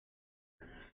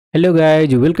Hello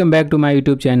guys, welcome back to my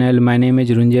YouTube channel. My name is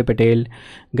Runjay Patel.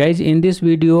 Guys, in this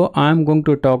video I'm going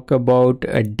to talk about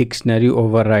a dictionary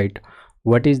override.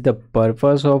 What is the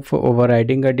purpose of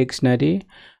overriding a dictionary?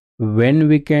 When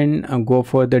we can go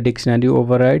for the dictionary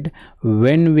override,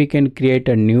 when we can create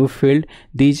a new field.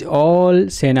 These all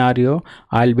scenario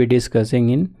I'll be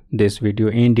discussing in this video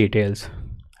in details,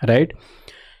 right?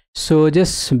 So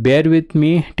just bear with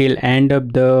me till end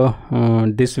of the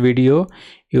this video.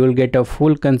 You will get a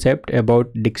full concept about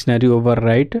dictionary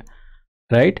override,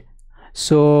 right?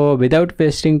 So without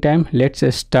wasting time, let's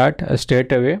start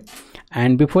straight away.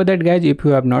 And before that guys, if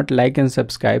you have not liked and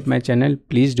subscribed my channel,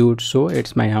 please do so.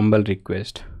 It's my humble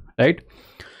request, right?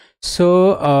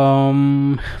 So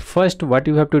first what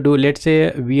you have to do, let's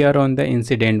say we are on the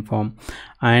incident form,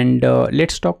 and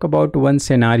let's talk about one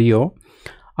scenario.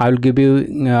 I'll give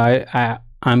you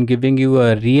I'm giving you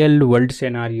a real world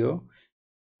scenario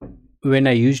when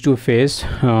I used to face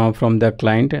from the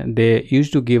client. They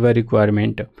used to give a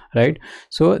requirement, right?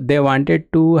 So they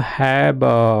wanted to have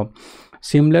a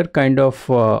similar kind of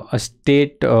a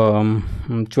state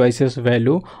choices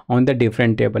value on the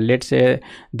different table. Let's say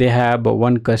they have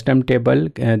one custom table,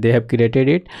 they have created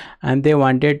it, and they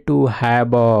wanted to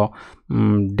have a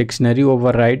dictionary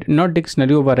override. Not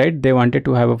dictionary override, they wanted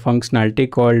to have a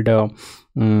functionality called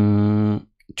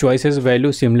choices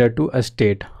value similar to a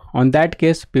state. On that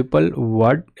case, people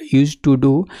what used to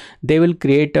do, they will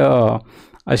create a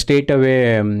straight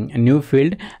away new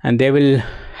field, and they will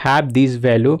have this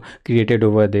value created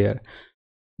over there.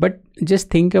 But just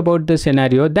think about the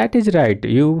scenario. That is right,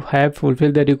 you have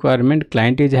fulfilled the requirement,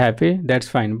 client is happy, that's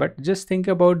fine. But just think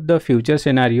about the future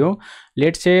scenario.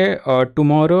 Let's say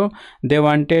tomorrow they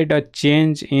wanted a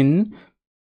change in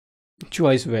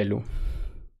choice value,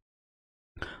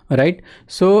 right?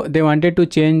 So they wanted to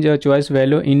change a choice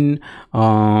value in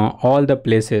all the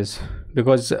places,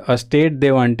 because a state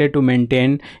they wanted to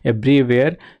maintain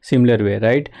everywhere similar way,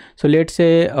 right? So let's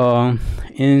say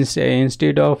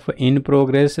instead of in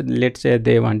progress, let's say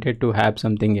they wanted to have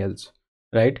something else,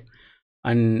 right?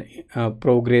 And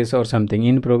progress or something.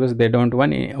 In progress they don't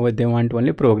want, they want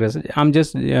only progress. I'm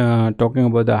just talking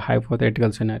about the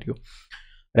hypothetical scenario,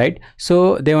 right?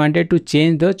 So they wanted to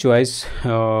change the choice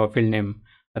field name,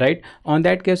 right? On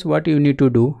that case, what you need to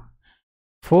do,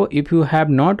 for if you have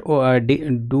not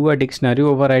do a dictionary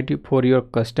override for your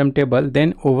custom table,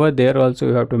 then over there also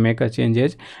you have to make a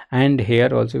changes, and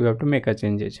here also you have to make a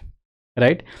changes,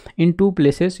 right? In two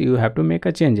places you have to make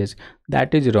a changes.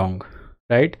 That is wrong,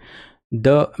 right?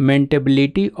 The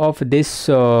maintainability of this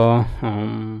a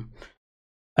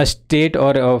state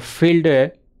or a field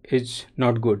is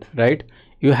not good, right?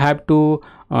 You have to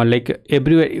like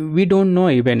everywhere, we don't know.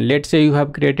 Even let's say you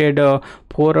have created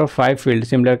 4 or 5 fields,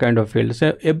 similar kind of fields,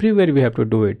 so everywhere we have to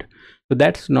do it. So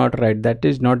that's not right, that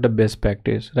is not the best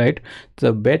practice, right?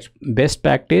 The best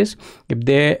practice, if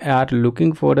they are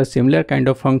looking for a similar kind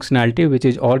of functionality which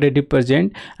is already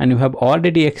present, and you have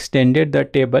already extended the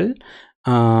table,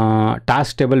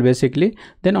 task table basically,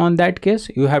 then on that case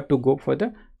you have to go for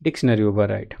the dictionary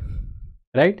override,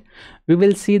 right? We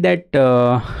will see that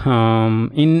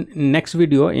in next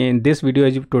video. In this video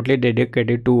is totally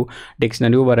dedicated to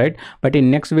dictionary override, but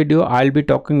in next video I'll be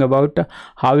talking about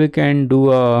how we can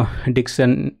do a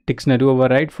dictionary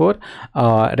override for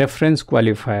reference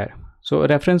qualifier. So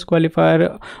reference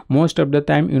qualifier, most of the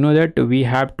time, you know that we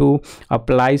have to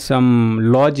apply some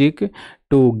logic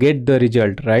to get the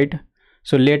result, right?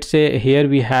 So let's say here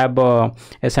we have a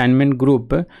assignment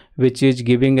group which is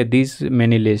giving these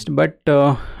many lists, but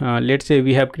let's say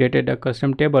we have created a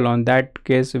custom table. On that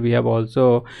case we have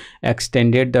also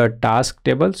extended the task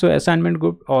table, so assignment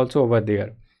group also over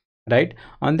there, right?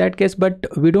 On that case, but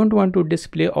we don't want to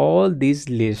display all these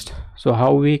lists. So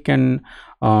how we can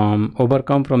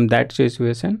overcome from that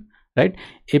situation, right?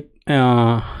 If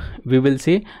we will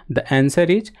see, the answer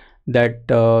is that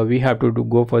we have to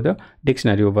go for the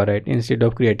dictionary override instead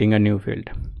of creating a new field.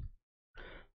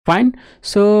 Fine.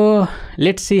 So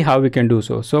let's see how we can do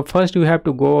so. So first we have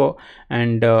to go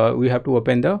and we have to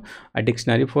open the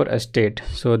dictionary for a state.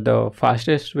 So the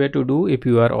fastest way to do, if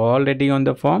you are already on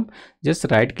the form, just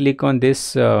right click on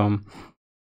this level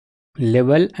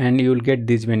and you will get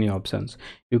these many options.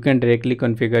 You can directly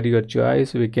configure your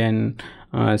choice. We can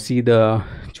see the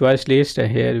choice list.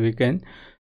 Here we can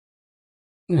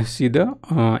see the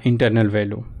internal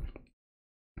value.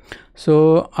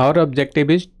 So our objective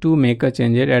is to make a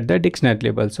change at the dictionary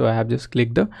level. So I have just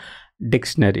clicked the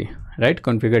dictionary, right?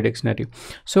 Configure dictionary.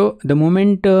 So the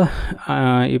moment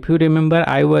if you remember,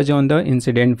 I was on the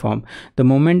incident form. The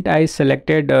moment I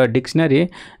selected dictionary,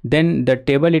 then the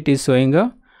table, it is showing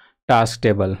a task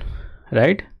table,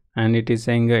 right? and it is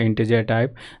saying integer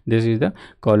type. This is the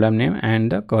column name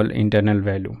and the internal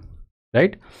value,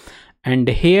 right? And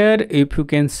here, if you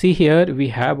can see here, we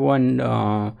have one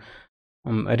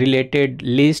related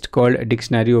list called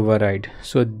dictionary override.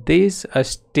 So this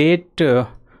state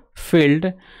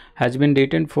field has been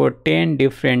written for 10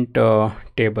 different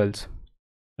tables,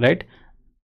 right?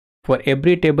 For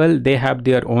every table they have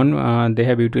their own they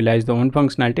have utilized their own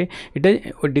functionality. It does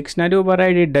dictionary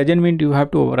override, it doesn't mean you have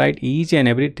to override each and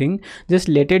everything. Just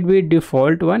let it be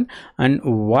default one, and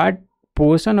what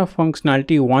portion of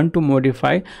functionality you want to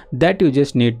modify, that you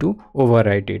just need to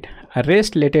override it.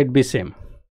 Rest let it be same.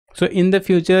 So in the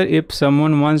future, if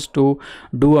someone wants to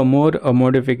do a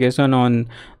modification on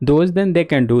those, then they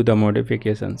can do the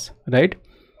modifications, right?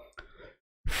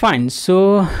 Fine.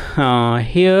 So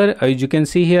here you can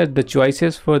see here the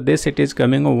choices for this, it is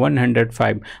coming on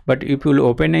 105. But if you will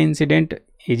open an incident,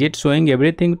 is it showing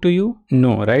everything to you?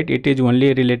 No, right? It is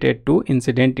only related to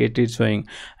incident it is showing.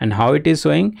 And how it is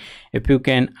showing, if you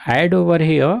can add over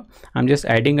here, I'm just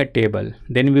adding a table,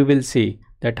 then we will see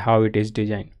that how it is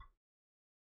designed,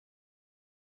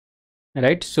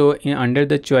 right? So under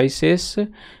the choices,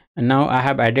 now I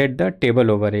have added the table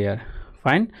over here.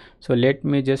 Fine. So let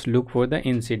me just look for the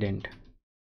incident.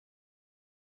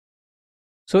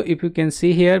 So if you can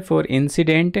see here, for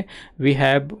incident we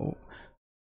have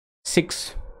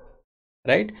 6,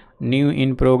 right? New,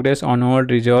 in progress, on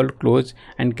hold, resolved, closed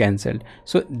and cancelled.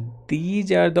 So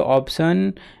these are the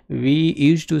option we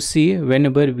used to see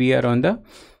whenever we are on the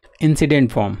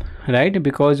incident form, right?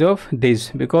 Because of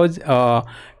this, because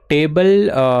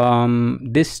table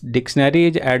this dictionary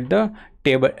is at the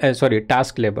table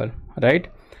task level, right?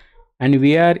 And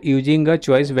we are using a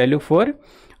choice value for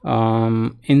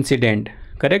incident,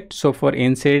 correct? So for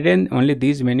incident only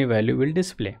these many value will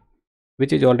display,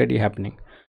 which is already happening.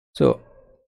 So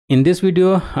in this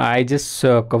video I just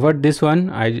covered this one.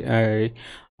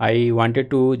 I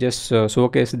wanted to just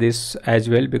showcase this as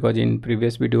well, because in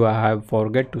previous video I have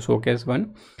forget to showcase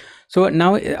one. So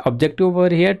now objective over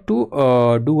here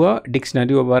to do a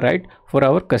dictionary override for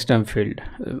our custom field,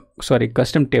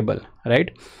 custom table, right?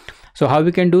 So how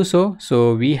we can do so?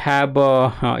 So we have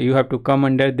you have to come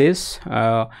under this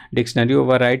dictionary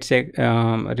override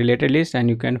related list, and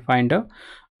you can find a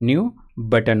new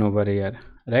button over here,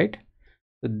 right?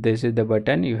 So this is the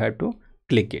button, you have to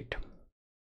click it.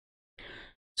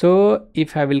 So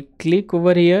if I will click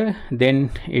over here,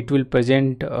 then it will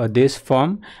present this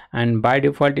form, and by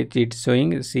default it's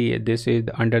showing, see, this is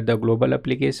under the global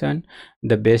application,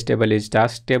 the base table is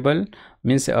task table,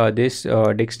 means this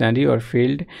dictionary or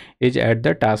field is at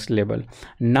the task level.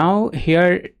 Now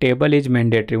here table is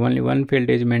mandatory, only one field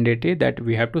is mandatory, that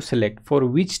we have to select for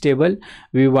which table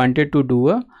we wanted to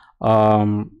do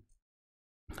a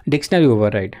dictionary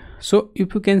override. So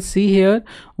if you can see here,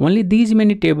 only these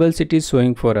many tables it is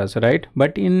showing for us, right?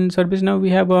 But in ServiceNow we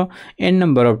have a n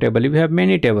number of tables, we have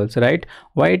many tables, right?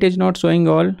 Why it is not showing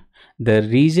all? The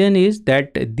reason is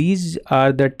that these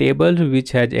are the tables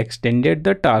which has extended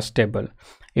the task table.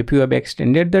 If you have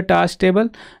extended the task table,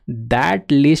 that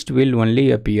list will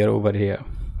only appear over here.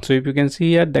 So if you can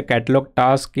see here, the catalog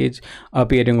task is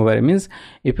appearing over here. Means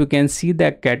if you can see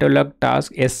the catalog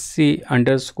task sc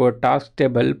underscore task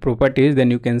table properties,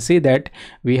 then you can see that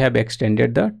we have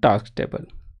extended the task table.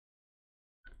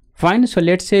 Fine. So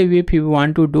let's say if you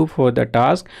want to do for the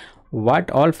task,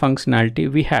 what all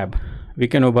functionality we have, we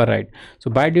can override.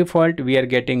 So by default we are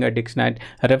getting a dictionary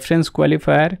reference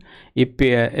qualifier. If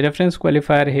reference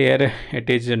qualifier here, it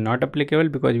is not applicable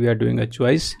because we are doing a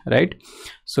choice, right?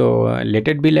 So let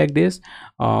it be like this.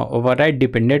 Override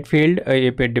dependent field,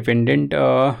 if a dependent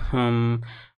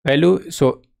value.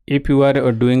 So if you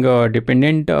are doing a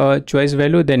dependent choice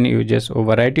value, then you just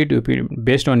override it if it,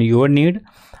 based on your need.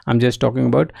 I'm just talking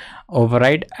about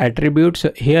override attributes.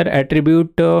 Here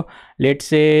attribute, let's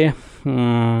say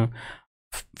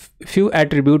few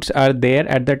attributes are there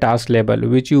at the task level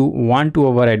which you want to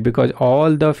override, because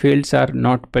all the fields are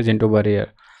not present over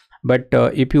here. But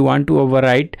if you want to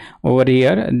override over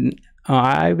here,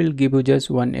 I will give you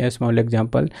just a small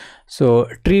example. So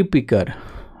tree picker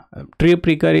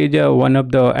is one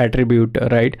of the attribute,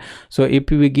 right? So if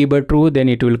we give a true, then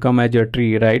it will come as a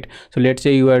tree, right? So let's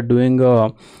say you are doing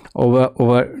a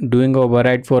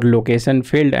override for location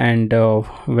field, and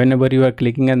whenever you are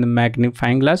clicking on the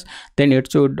magnifying glass, then it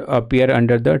should appear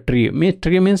under the tree.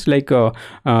 Tree means like a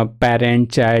parent,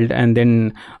 child, and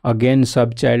then again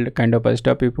subchild kind of a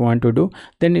stuff. If you want to do,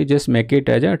 then you just make it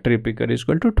as a tree picker is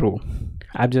equal to true.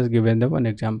 I've just given them one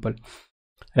example.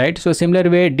 right? So similar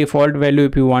way, default value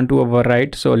if you want to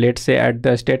overwrite, so let's say at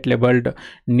the state level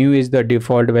new is the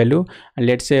default value, and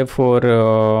let's say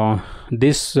for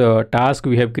this task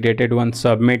we have created one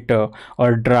submit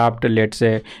or draft. Let's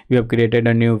say we have created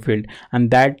a new field,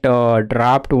 and that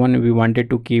draft one we wanted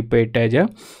to keep it as a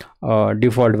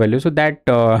default value, so that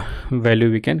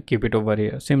value we can keep it over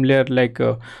here. Similar like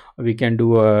we can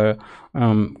do a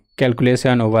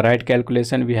calculation, override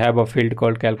calculation. We have a field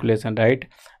called calculation, right?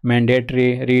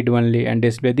 Mandatory, read only, and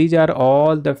display. These are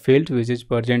all the fields which is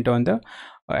present on the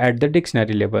at the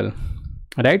dictionary level,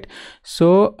 right?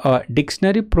 So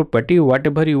dictionary property,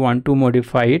 whatever you want to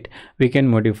modify it, we can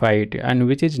modify it, and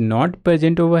which is not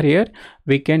present over here,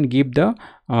 we can give the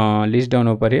list down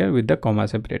over here with the comma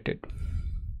separated.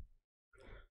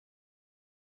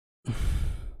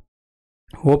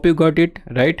 Hope you got it,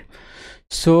 right?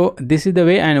 So this is the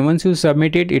way, and once you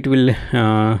submit it, it will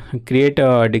create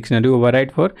a dictionary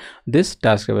override for this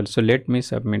task level. So let me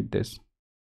submit this.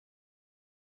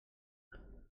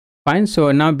 Fine.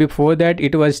 So now before that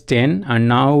it was 10, and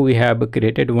now we have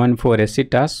created one for SC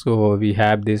task, so we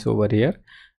have this over here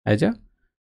as a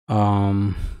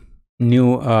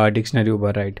new dictionary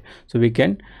override, so we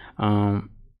can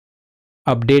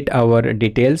update our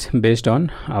details based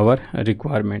on our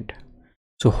requirement.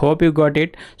 So hope you got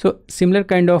it. So similar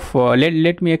kind of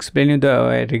let me explain you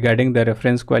the regarding the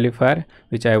reference qualifier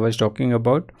which I was talking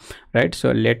about, right?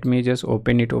 So let me just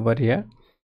open it over here,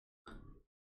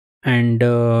 and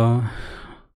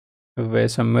where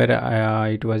somewhere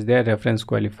it was there, reference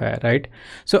qualifier, right?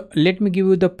 So let me give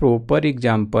you the proper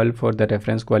example for the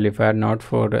reference qualifier, not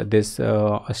for this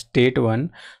state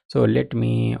one. So let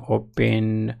me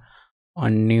open a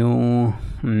new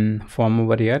form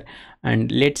over here,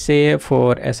 and let's say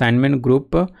for assignment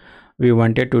group we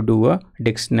wanted to do a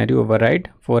dictionary override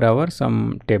for our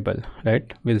some table,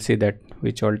 right? We'll see that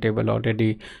which all table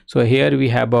already. So here we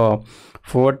have a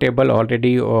 4 table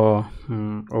already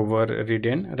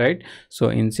overridden, right?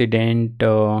 So incident,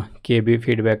 KB,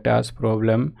 feedback task,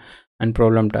 problem, and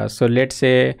problem task. So let's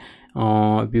say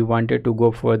we wanted to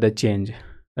go for the change,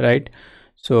 right?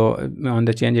 So on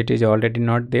the change it is already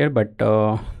not there, but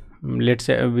let's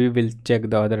say we will check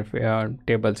the other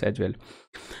tables as well.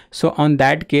 So on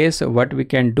that case what we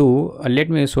can do,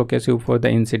 let me showcase you for the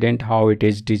incident how it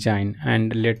is designed,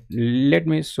 and let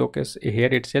me showcase here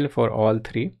itself for all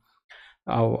three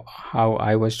how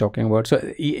I was talking about. So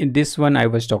in this one I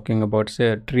was talking about,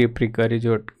 say tree pre-curry is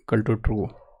equal to true,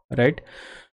 right?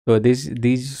 So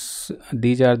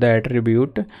these are the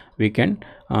attribute we can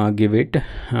give it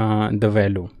the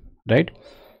value, right?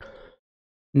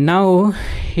 Now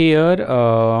here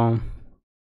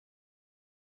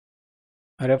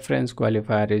reference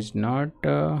qualifier is not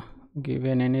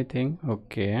given anything,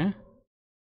 okay,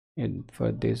 and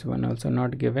for this one also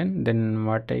not given. Then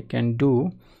what I can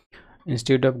do,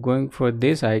 instead of going for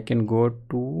this, I can go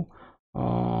to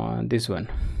this one,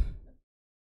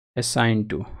 assign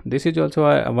to. This is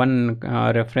also one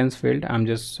reference field. I'm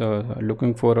just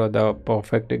looking for the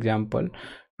perfect example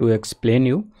to explain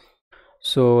you.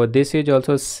 So this is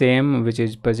also same which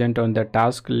is present on the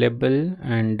task level,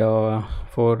 and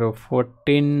for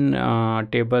 14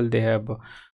 table they have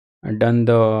done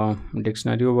the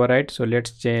dictionary override. So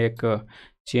let's check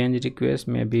change request,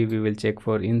 maybe we will check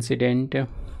for incident,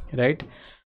 right?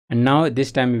 And now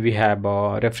this time we have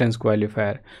reference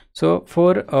qualifier. So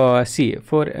for see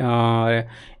for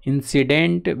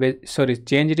incident sorry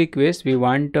change request, we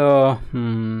want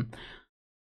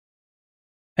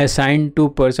assigned to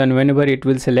person. Whenever it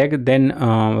will select, then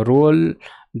role,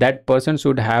 that person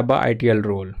should have a ITL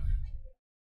role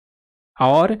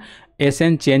or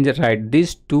SN change right.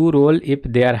 These two role, if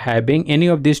they are having any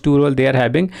of these two role they are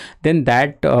having, then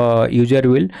that user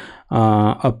will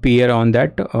appear on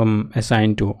that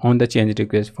assigned to on the change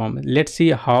request form. Let's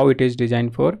see how it is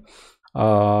designed for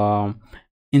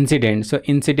incident. So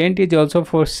incident is also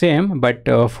for same, but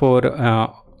for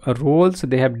roles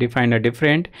they have defined a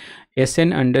different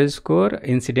SN underscore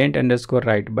incident underscore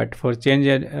right, but for change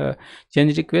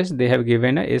request they have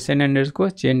given a SN underscore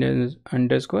change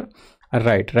underscore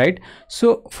right.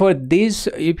 So for this,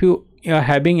 if you are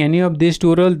having any of these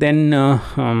two roles, then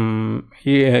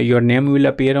your name will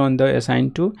appear on the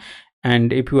assigned to,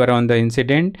 and if you are on the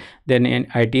incident, then in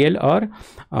ITL or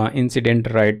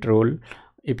incident right role,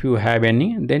 if you have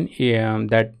any, then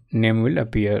that name will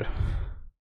appear,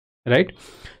 right?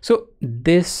 So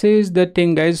this is the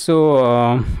thing, guys.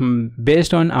 So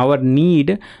based on our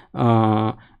need,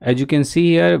 as you can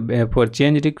see here, for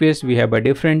change request we have a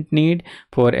different need,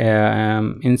 for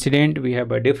incident we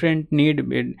have a different need,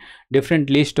 different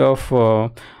list of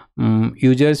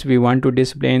users we want to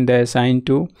display in the assigned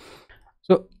to.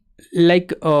 So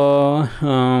like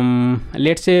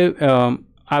let's say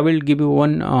I will give you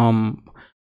one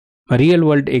real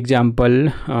world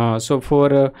example. So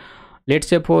for let's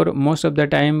say for most of the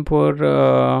time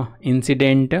for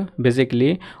incident,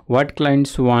 basically what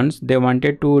clients wants, they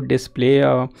wanted to display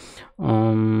a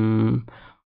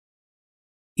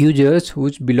users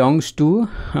which belongs to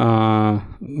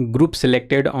group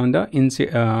selected on the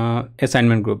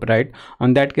assignment group, right?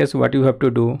 On that case, what you have to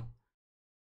do,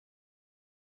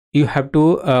 you have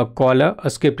to call a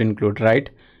script include, right?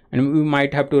 And we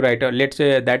might have to write a, let's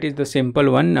say that is the simple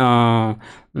one. Now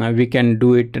we can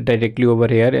do it directly over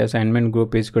here. Assignment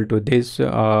group is equal to this,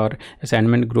 or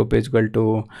assignment group is equal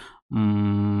to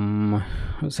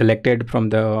selected from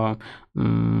the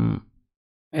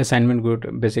assignment group,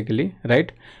 basically,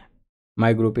 right?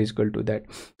 My group is equal to that.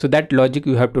 So that logic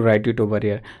you have to write it over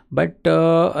here. But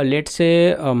let's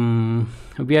say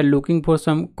we are looking for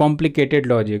some complicated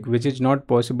logic which is not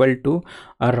possible to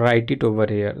write it over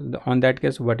here. On that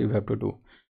case, what you have to do,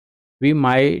 we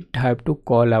might have to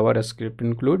call our script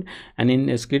include, and in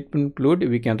a script include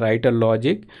we can write a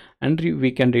logic, and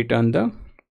we can return the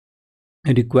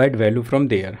required value from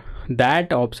there.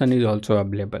 That option is also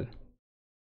available.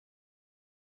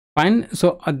 Fine.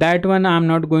 So that one I'm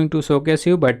not going to showcase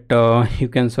you, but you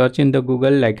can search in the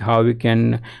Google like how we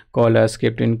can call a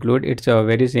script include. It's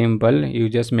very simple. You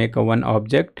just make a one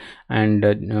object, and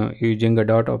using a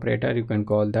dot operator you can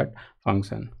call that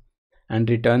function and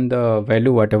return the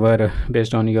value whatever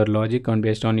based on your logic and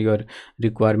based on your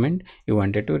requirement you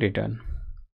wanted to return.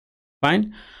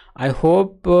 Fine. I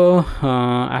hope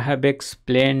I have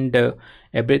explained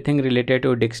everything related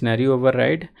to dictionary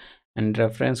override and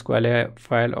reference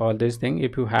qualifier, all this thing.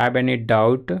 If you have any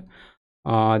doubt,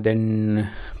 then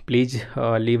please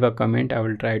leave a comment. I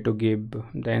will try to give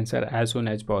the answer as soon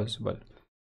as possible,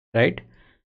 right?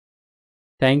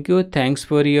 Thank you. Thanks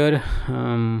for your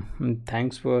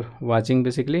thanks for watching,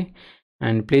 basically,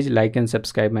 and please like and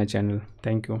subscribe my channel.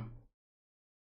 Thank you.